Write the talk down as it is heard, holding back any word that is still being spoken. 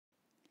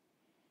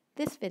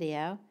This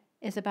video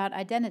is about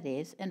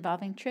identities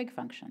involving trig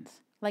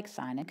functions, like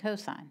sine and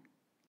cosine.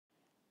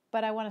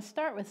 But I want to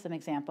start with some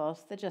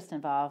examples that just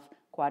involve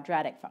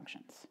quadratic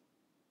functions.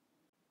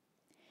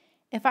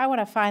 If I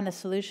want to find the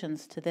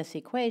solutions to this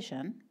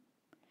equation,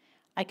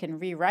 I can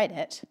rewrite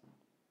it,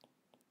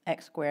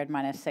 x squared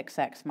minus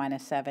 6x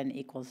minus 7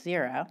 equals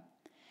 0,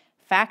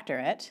 factor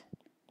it,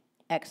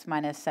 x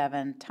minus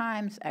 7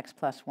 times x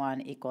plus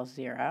 1 equals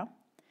 0,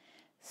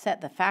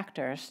 set the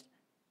factors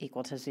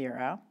equal to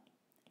 0,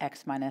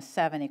 x minus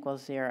 7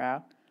 equals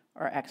 0,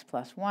 or x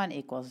plus 1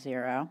 equals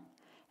 0,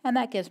 and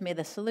that gives me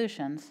the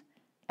solutions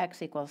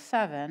x equals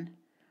 7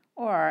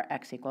 or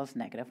x equals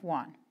negative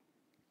 1.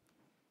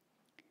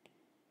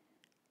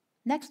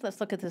 Next, let's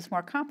look at this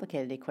more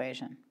complicated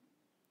equation.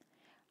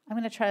 I'm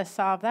going to try to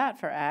solve that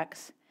for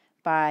x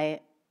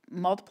by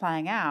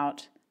multiplying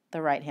out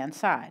the right-hand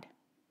side.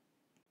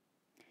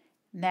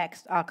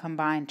 Next, I'll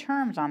combine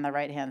terms on the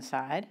right-hand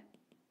side.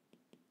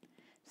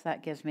 So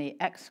that gives me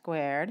x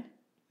squared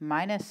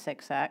minus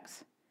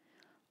 6x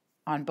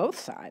on both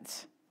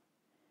sides.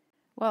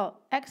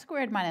 Well, x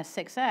squared minus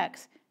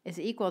 6x is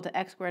equal to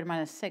x squared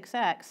minus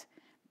 6x.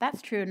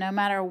 That's true no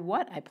matter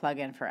what I plug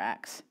in for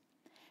x.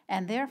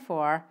 And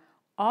therefore,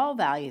 all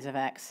values of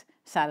x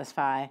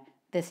satisfy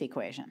this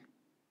equation.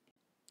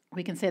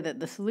 We can say that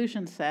the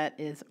solution set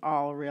is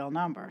all real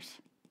numbers.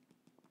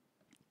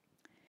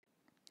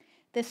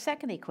 This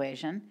second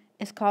equation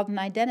is called an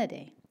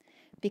identity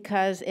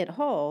because it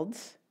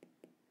holds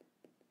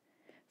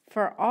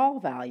for all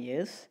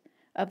values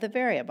of the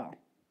variable.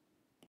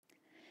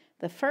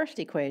 The first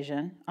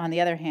equation, on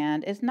the other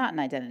hand, is not an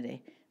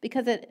identity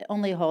because it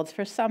only holds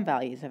for some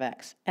values of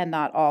x and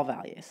not all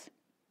values.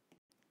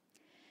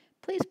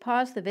 Please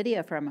pause the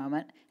video for a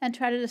moment and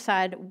try to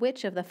decide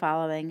which of the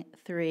following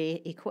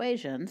three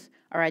equations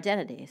are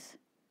identities.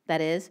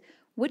 That is,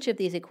 which of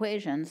these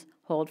equations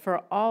hold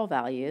for all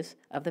values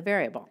of the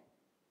variable.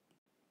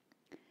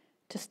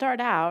 To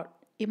start out,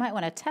 you might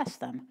want to test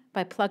them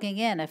by plugging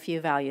in a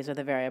few values of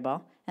the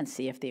variable and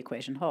see if the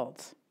equation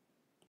holds.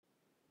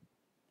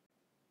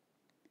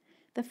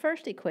 The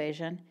first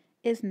equation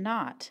is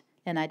not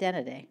an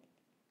identity.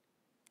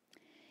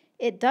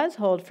 It does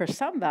hold for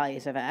some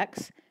values of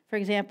x. For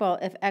example,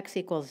 if x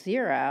equals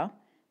 0,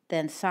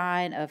 then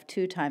sine of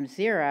 2 times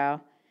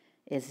 0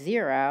 is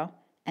 0,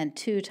 and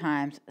 2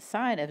 times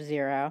sine of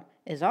 0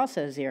 is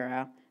also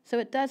 0, so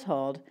it does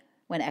hold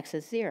when x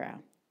is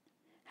 0.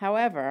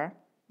 However,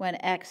 when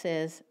x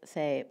is,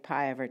 say,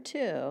 pi over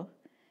 2,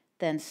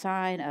 then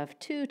sine of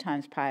 2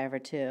 times pi over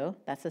 2,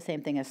 that's the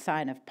same thing as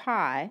sine of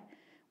pi,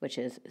 which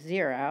is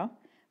 0,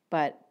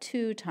 but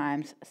 2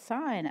 times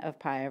sine of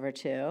pi over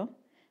 2,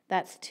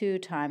 that's 2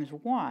 times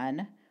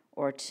 1,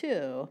 or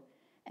 2,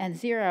 and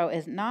 0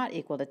 is not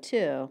equal to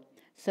 2,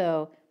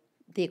 so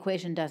the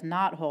equation does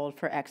not hold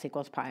for x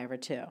equals pi over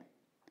 2.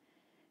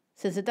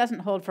 Since it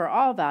doesn't hold for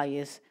all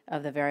values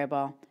of the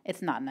variable,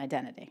 it's not an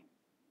identity.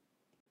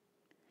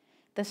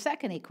 The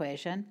second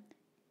equation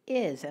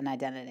is an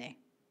identity.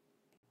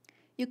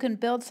 You can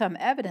build some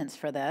evidence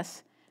for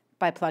this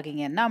by plugging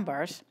in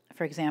numbers.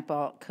 For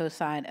example,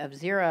 cosine of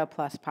 0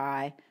 plus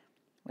pi,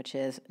 which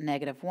is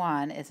negative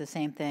 1, is the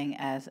same thing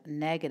as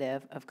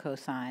negative of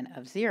cosine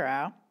of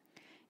 0.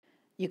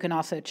 You can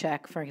also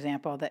check, for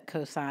example, that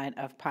cosine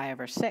of pi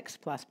over 6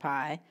 plus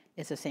pi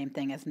is the same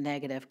thing as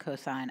negative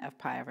cosine of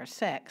pi over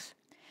 6.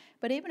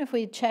 But even if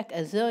we check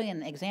a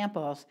zillion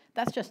examples,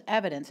 that's just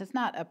evidence. It's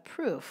not a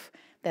proof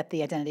that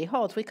the identity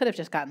holds. We could have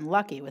just gotten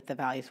lucky with the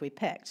values we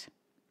picked.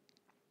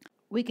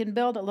 We can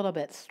build a little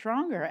bit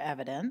stronger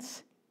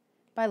evidence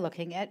by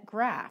looking at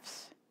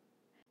graphs.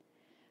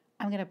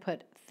 I'm going to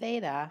put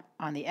theta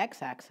on the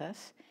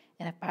x-axis,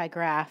 and if I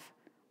graph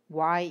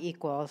y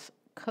equals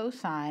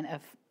cosine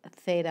of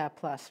theta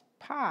plus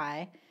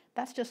pi,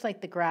 that's just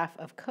like the graph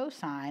of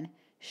cosine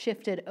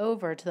shifted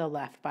over to the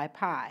left by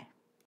pi.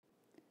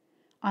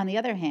 On the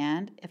other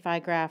hand, if I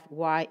graph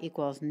y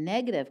equals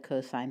negative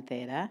cosine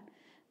theta,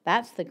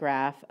 that's the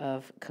graph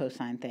of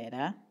cosine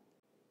theta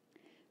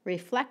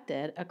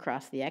reflected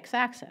across the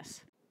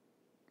x-axis,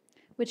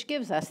 which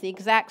gives us the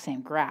exact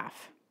same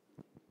graph.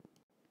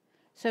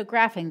 So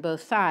graphing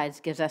both sides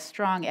gives us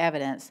strong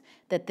evidence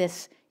that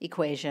this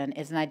equation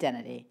is an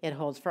identity. It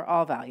holds for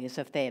all values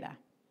of theta.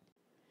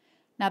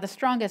 Now, the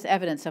strongest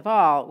evidence of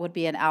all would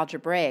be an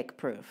algebraic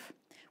proof,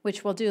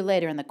 which we'll do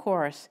later in the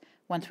course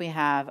once we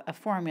have a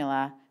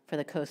formula for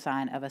the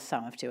cosine of a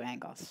sum of two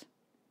angles.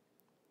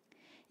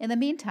 In the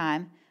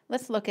meantime,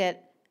 let's look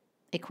at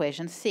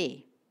equation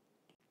C.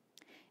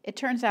 It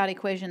turns out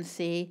equation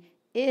C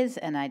is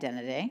an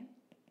identity,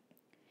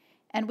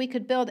 and we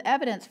could build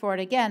evidence for it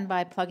again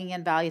by plugging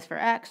in values for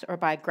x or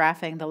by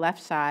graphing the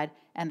left side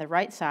and the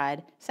right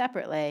side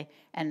separately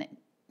and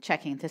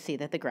checking to see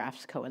that the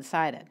graphs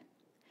coincided.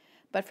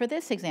 But for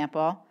this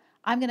example,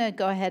 I'm going to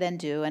go ahead and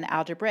do an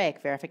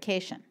algebraic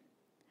verification.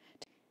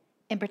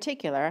 In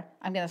particular,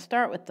 I'm going to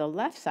start with the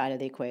left side of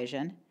the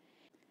equation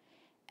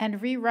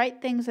and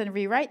rewrite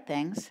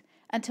things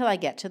until I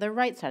get to the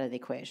right side of the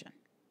equation.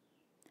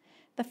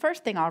 The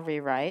first thing I'll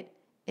rewrite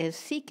is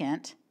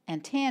secant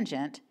and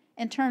tangent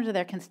in terms of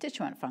their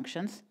constituent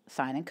functions,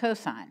 sine and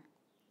cosine.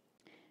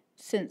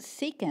 Since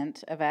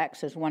secant of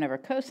x is 1 over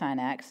cosine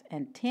x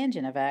and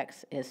tangent of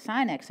x is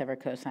sine x over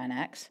cosine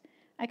x,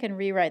 I can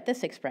rewrite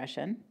this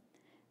expression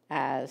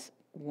as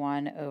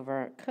 1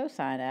 over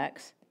cosine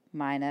x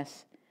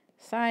minus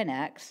sine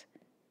x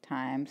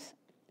times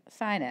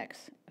sine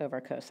x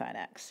over cosine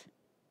x.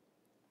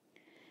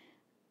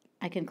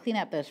 I can clean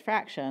up those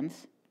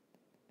fractions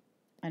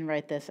and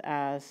write this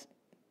as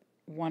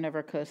 1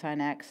 over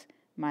cosine x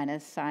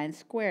minus sine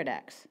squared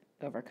x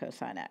over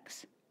cosine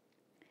x.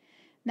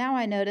 Now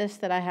I notice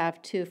that I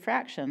have two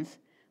fractions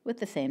with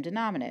the same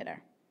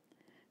denominator.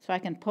 So I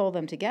can pull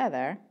them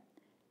together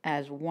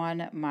as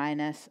 1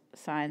 minus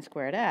sine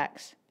squared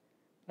x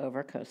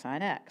over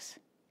cosine x.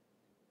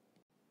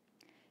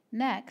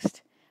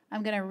 Next,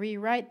 I'm going to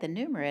rewrite the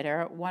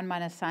numerator 1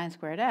 minus sine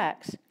squared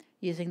x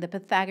using the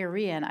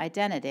Pythagorean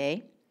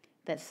identity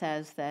that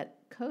says that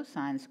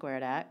cosine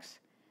squared x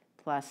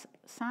plus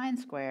sine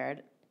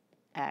squared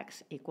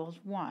x equals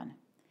 1.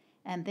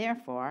 And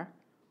therefore,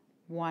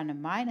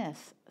 1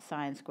 minus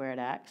sine squared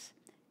x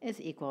is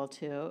equal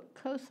to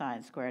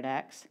cosine squared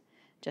x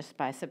just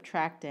by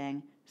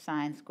subtracting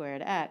sine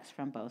squared x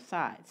from both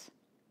sides.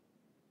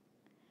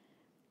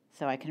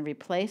 So I can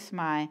replace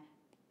my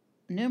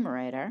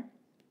numerator,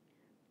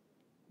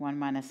 1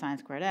 minus sine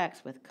squared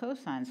x, with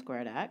cosine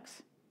squared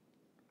x.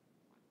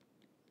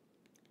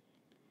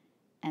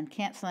 And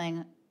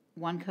canceling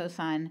one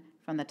cosine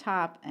from the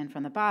top and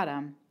from the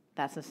bottom,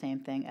 that's the same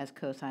thing as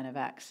cosine of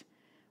x,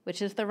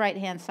 which is the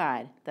right-hand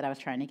side that I was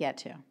trying to get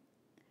to.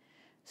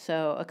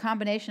 So a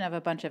combination of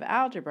a bunch of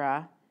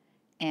algebra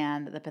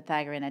and the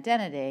Pythagorean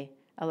identity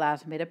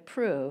allows me to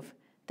prove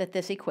that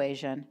this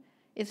equation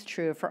is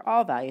true for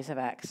all values of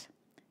x.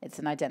 It's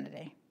an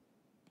identity.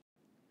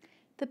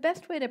 The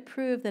best way to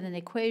prove that an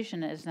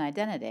equation is an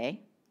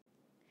identity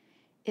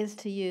is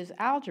to use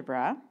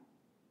algebra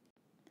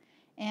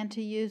and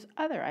to use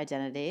other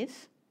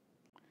identities,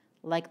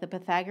 like the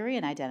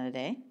Pythagorean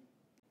identity,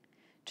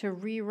 to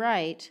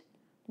rewrite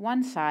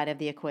one side of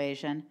the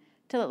equation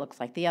till it looks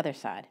like the other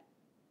side.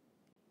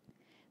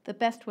 The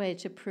best way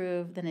to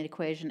prove that an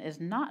equation is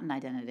not an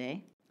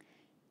identity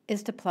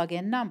is to plug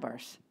in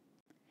numbers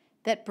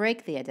that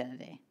break the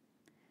identity,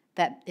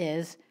 that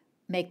is,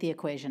 make the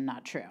equation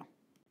not true.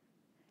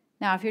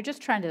 Now, if you're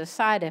just trying to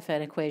decide if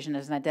an equation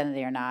is an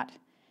identity or not,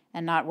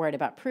 and not worried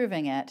about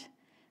proving it,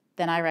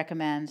 then I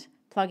recommend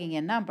plugging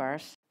in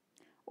numbers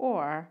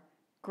or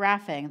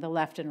graphing the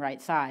left and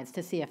right sides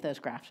to see if those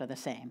graphs are the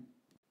same.